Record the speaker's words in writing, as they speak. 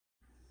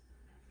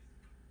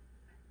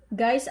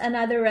Guys,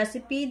 another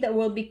recipe that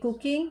we'll be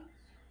cooking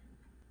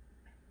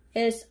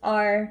is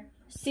our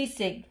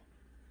sisig.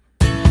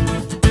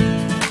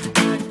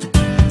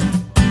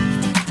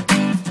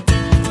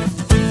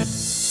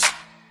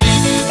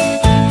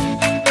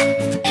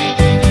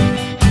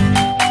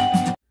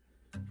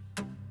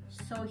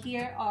 So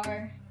here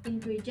are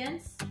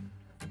ingredients.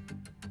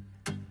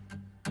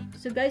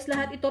 So guys,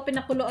 lahat ito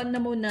pinakuluan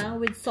na muna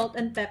with salt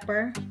and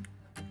pepper.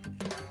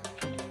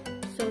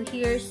 So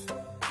here's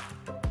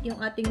yung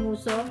ating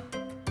muso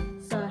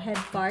sa head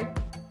part.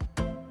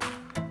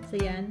 So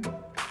yan.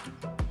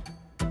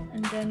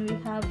 And then we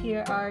have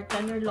here our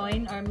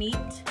tenderloin, our meat,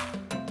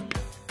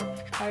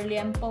 our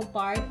liempo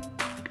part.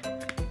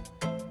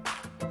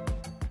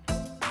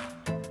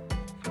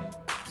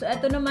 So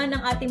ito naman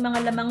ang ating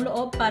mga lamang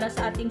loob para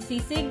sa ating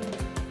sisig.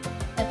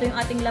 Ito yung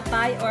ating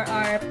lapay or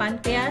our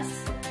pancreas.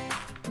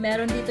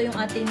 Meron dito yung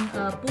ating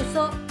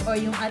puso or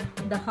yung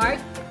the heart.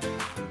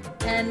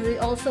 And we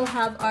also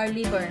have our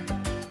liver.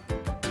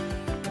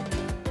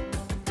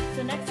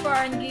 So next for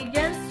our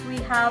ingredients,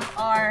 we have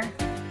our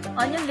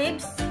onion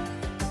leaves.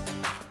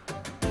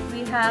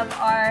 We have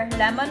our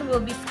lemon.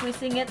 We'll be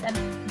squeezing it and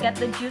get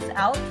the juice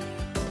out.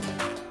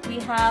 We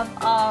have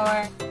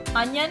our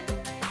onion.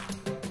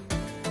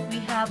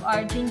 We have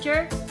our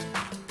ginger.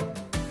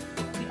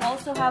 We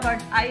also have our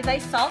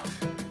iodized salt,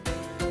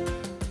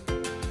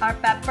 our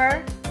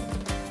pepper,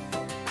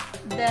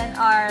 then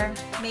our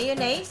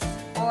mayonnaise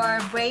or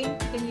brain,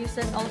 you can use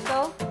it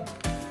also,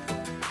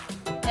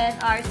 and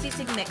our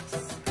sisig mix.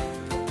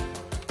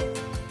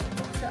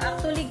 So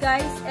actually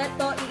guys,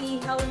 eto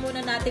iihaw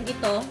muna natin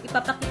ito.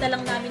 Ipapakita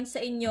lang namin sa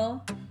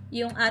inyo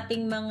yung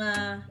ating mga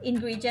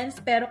ingredients,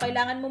 pero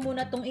kailangan mo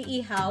muna itong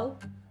iihaw.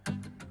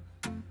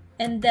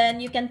 And then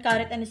you can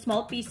cut it in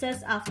small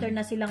pieces after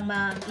na silang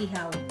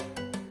maihaw.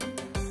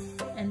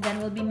 And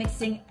then we'll be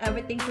mixing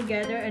everything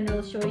together and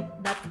we'll show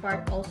that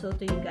part also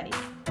to you guys.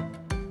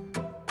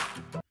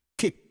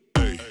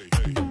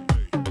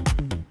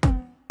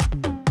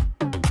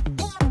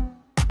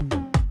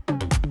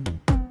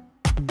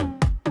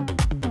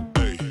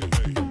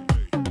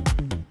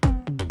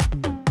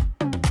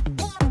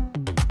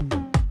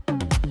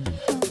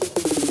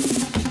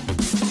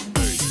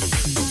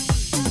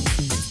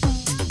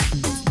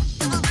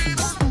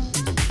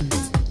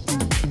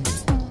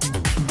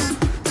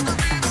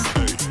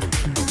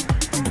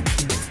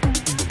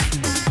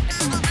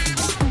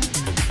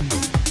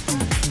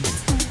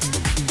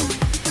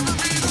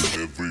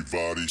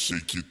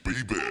 Shake it,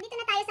 baby. Dito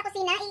na tayo sa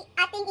kusina.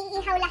 Ating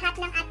iihaw lahat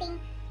ng ating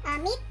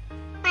meat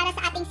para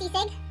sa ating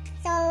sisig.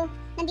 So,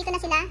 nandito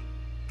na sila.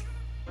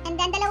 And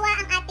then, dalawa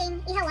ang ating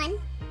ihawan.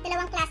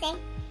 Dalawang klase.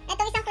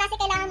 Itong isang klase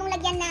kailangan mong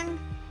lagyan ng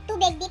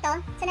tubig dito.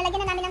 So,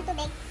 nalagyan na namin ng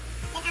tubig.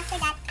 Then, after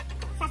that,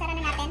 sasara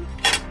na natin.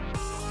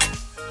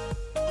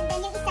 And then,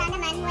 yung isa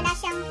naman, wala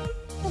siyang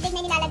tubig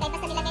na nilalagay.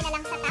 Basta nilagay na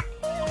lang sa top.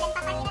 And then,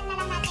 papalitan na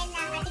lang natin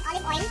ng ating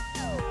olive oil.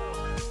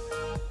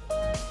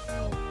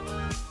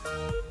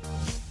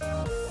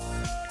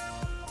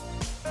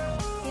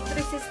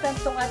 Resistant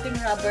tong ating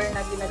rubber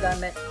na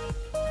ginagamit.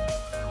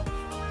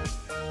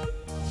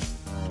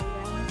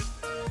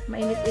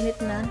 Mainit-init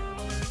na.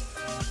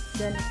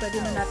 Then, pwede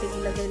na natin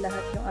ilagay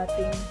lahat yung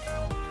ating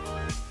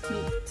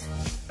meat.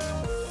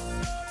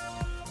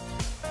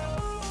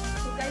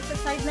 So guys, sa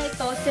side na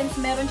ito, since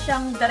meron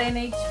siyang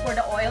drainage for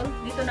the oil,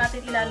 dito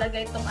natin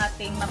ilalagay itong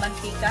ating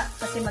mamantika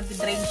kasi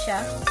mag-drain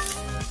siya.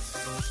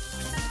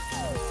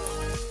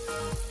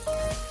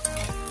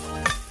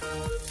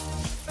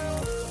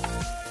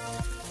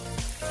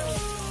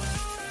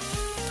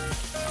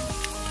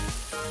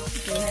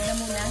 Yan na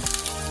muna.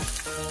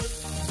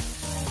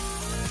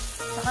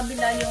 Sa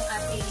kabila yung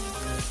ating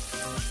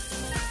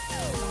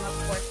mga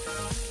pork.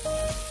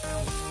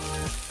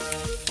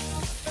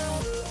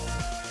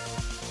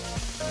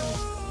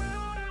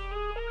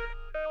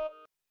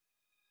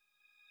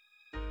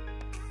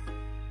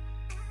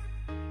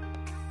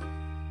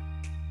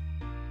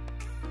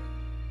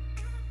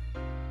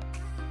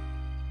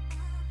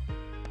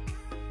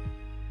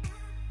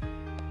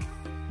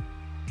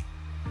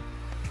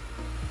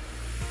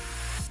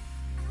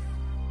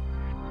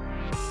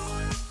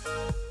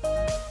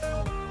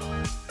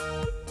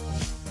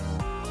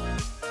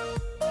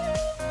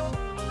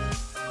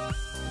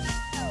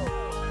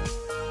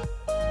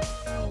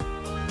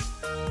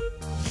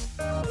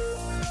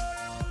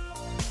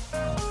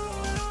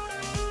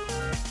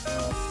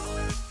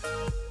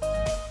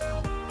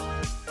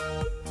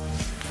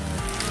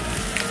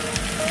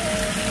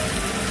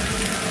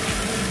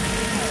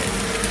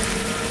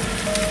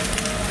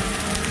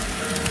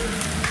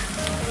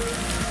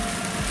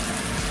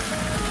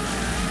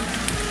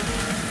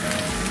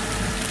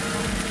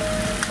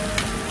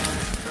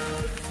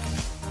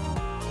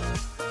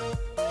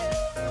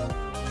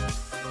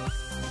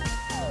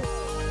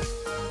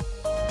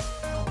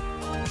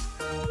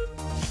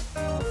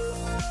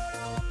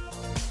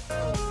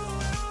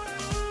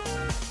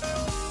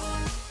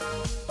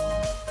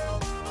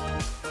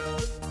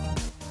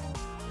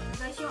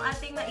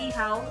 ating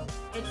naihaw,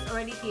 it's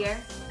already here.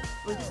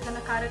 we're just gonna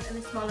cut it in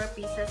smaller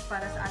pieces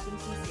para sa ating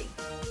sisig.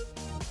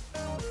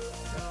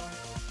 So,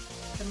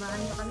 samahan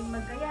nyo kaming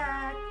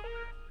maggayat.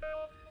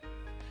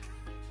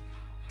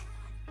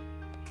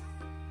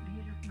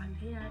 Mahirap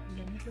maggayat.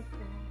 Ganito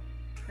po.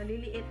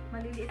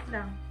 Maliliit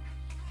lang.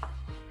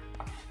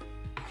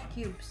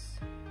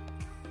 Cubes.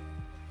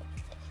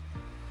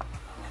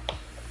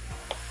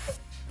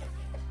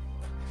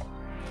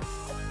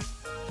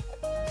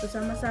 So,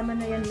 sama-sama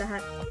na yan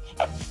lahat.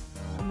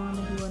 Ang mga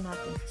nahiwa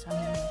natin, kasama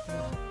natin.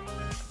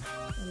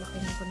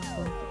 Lalaking ko ng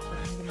konti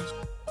para hindi na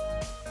siya.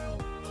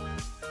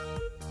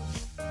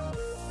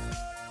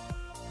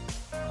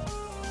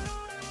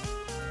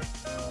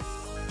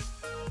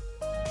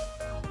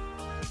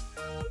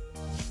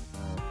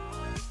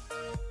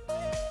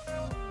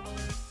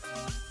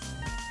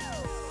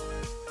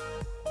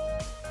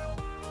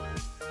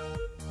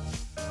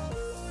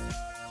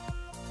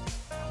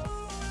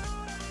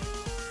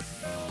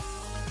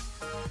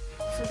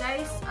 So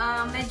guys,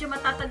 medyo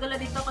matatagal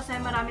dito kasi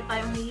marami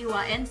tayong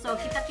hihiwain. So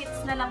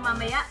kita-kits na lang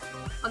mamaya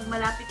pag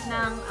malapit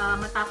ng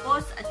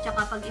matapos at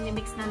saka pag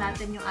inimix na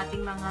natin yung ating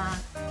mga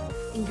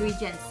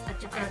ingredients at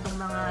saka itong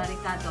mga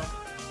ricado.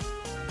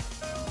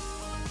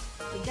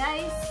 Okay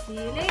guys, see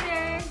you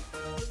later!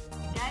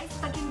 Guys,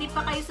 pag hindi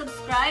pa kayo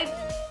subscribe,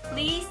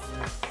 please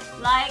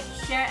like,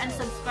 share, and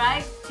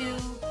subscribe to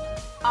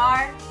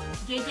our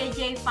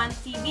JJJ Fun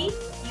TV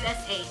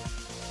USA.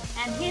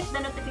 And hit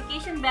the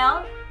notification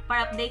bell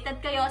para updated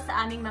kayo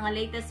sa aming mga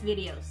latest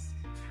videos.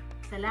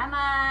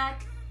 Salamat!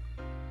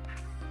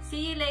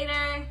 See you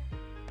later!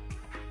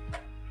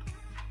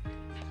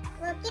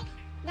 We'll keep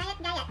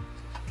gayat-gayat.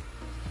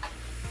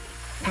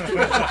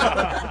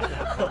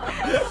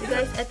 So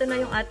guys, ito na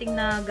yung ating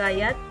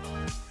nagayat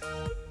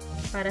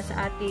para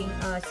sa ating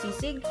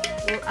sisig.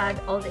 We'll add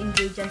all the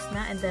ingredients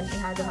na and then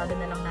ihalo-halo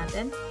na lang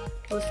natin.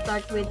 We'll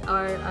start with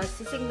our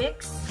sisig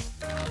mix.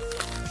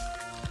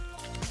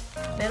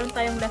 Meron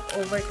tayong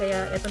leftover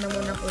kaya ito na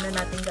muna ang una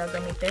natin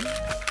gagamitin.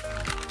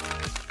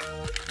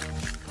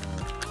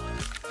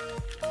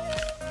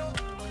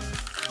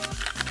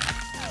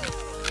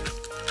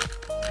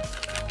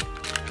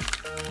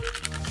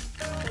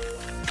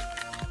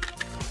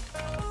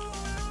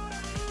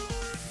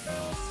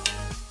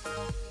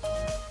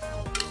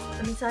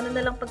 Minsan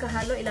na lang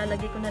pagkahalo,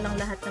 ilalagay ko na lang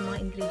lahat ng mga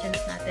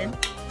ingredients natin.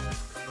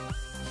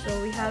 So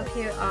we have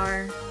here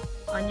our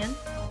onion.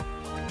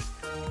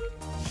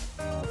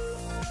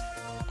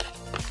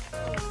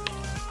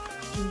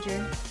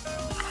 Ginger,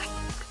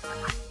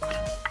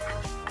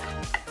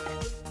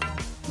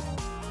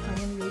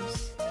 onion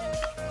leaves,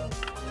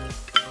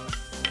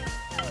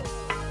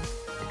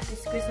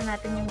 squeeze na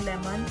natin yung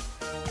lemon,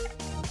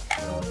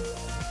 so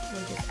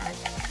we'll just add.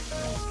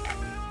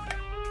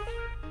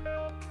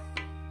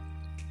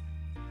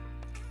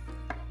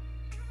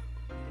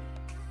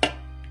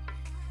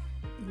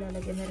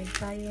 Ilalagyan na rin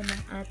tayo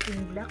ng ating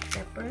black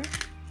pepper.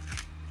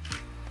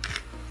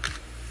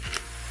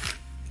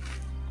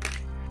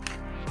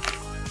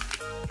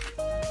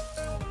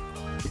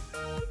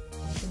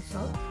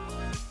 Salt.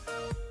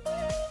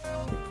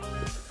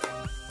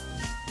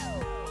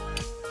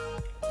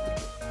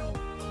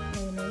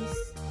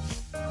 Mayonnaise.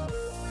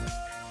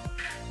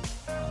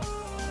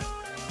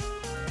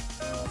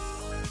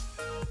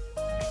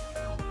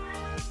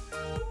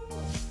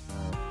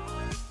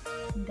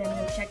 And then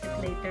we'll check it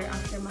later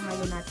after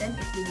mahalo natin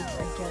if we need to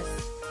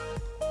adjust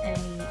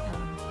any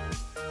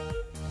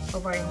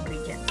of our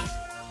ingredients.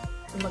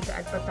 So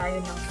mag-a-add pa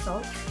tayo ng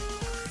salt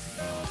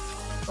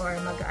or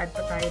mag-a-add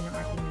pa tayo ng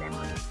ating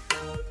lemon.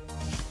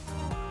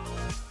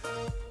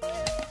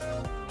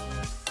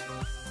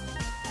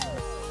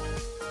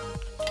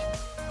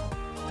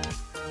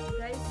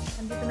 Guys,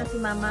 andito na si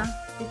Mama.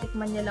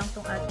 Titikman niya lang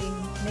tong ating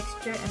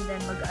mixture and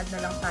then mag-add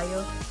na lang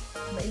tayo.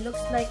 But it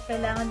looks like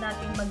kailangan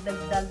nating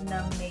magdagdag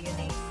ng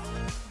mayonnaise.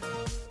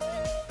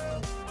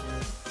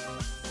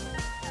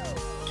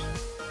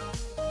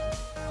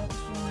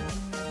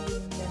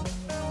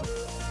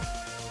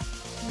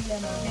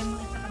 Lemon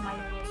at saka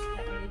mayonnaise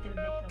at a little bit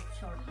of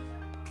salt.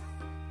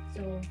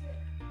 So,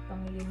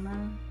 pang-lima.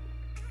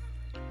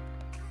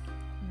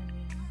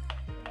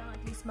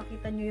 At least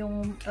makita nyo yung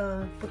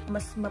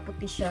mas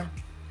maputi siya.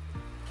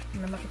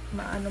 Na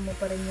maano mo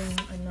pa rin yung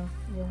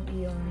yung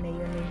iyong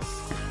mayonnaise.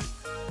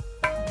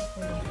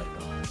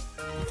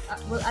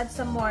 We'll add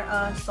some more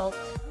salt.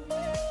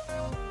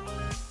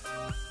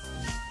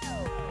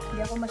 Hindi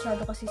ako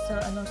masyado kasi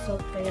sa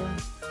salt kaya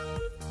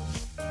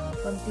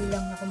konti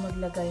lang ako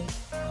maglagay.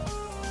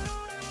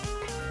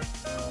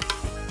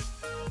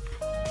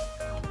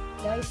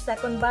 Guys,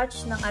 second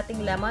batch ng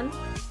ating lemon.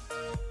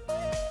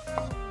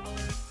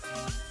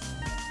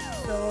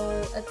 So,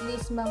 at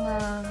least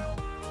mga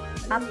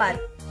 4.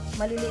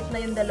 Maliliit na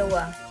yung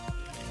dalawa.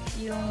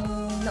 Yung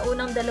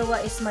naunang dalawa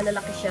is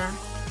malalaki siya.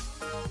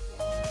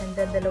 And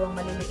then, dalawang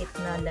maliliit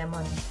na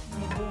lemon.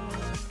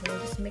 So,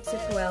 just mix it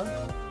well.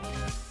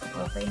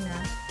 Okay na.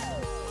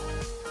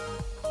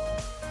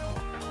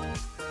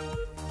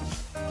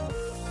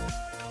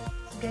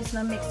 So, guys,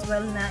 na-mix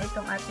well na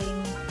itong ating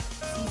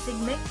sisig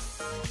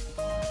mix.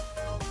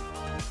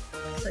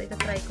 So, ito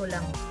try ko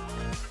lang.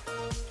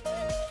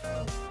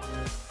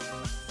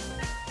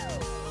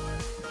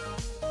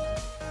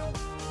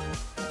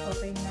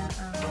 Okay na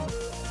ang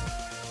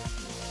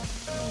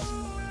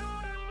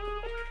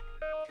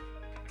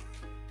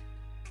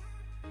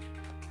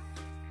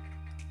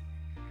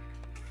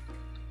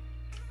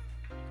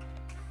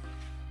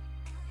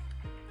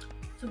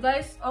So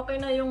guys,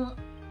 okay na yung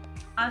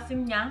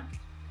asim niya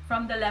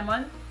from the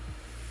lemon.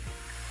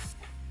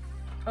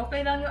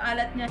 Okay lang yung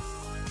alat niya.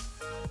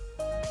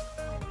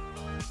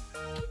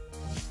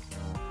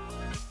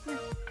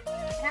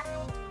 Sarap.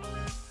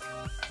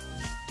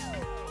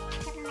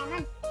 Sarap ng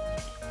lemon.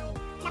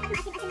 Dapat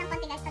maasim-asim ng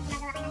konti guys pag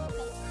gumagawa kayo ng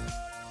sisig.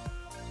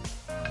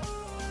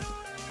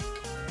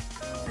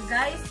 So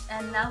guys,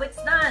 and now it's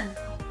done.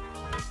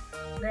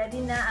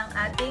 Ready na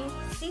ang ating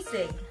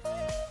sisig.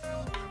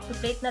 So,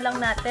 plate na lang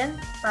natin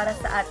para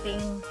sa ating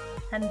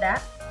handa.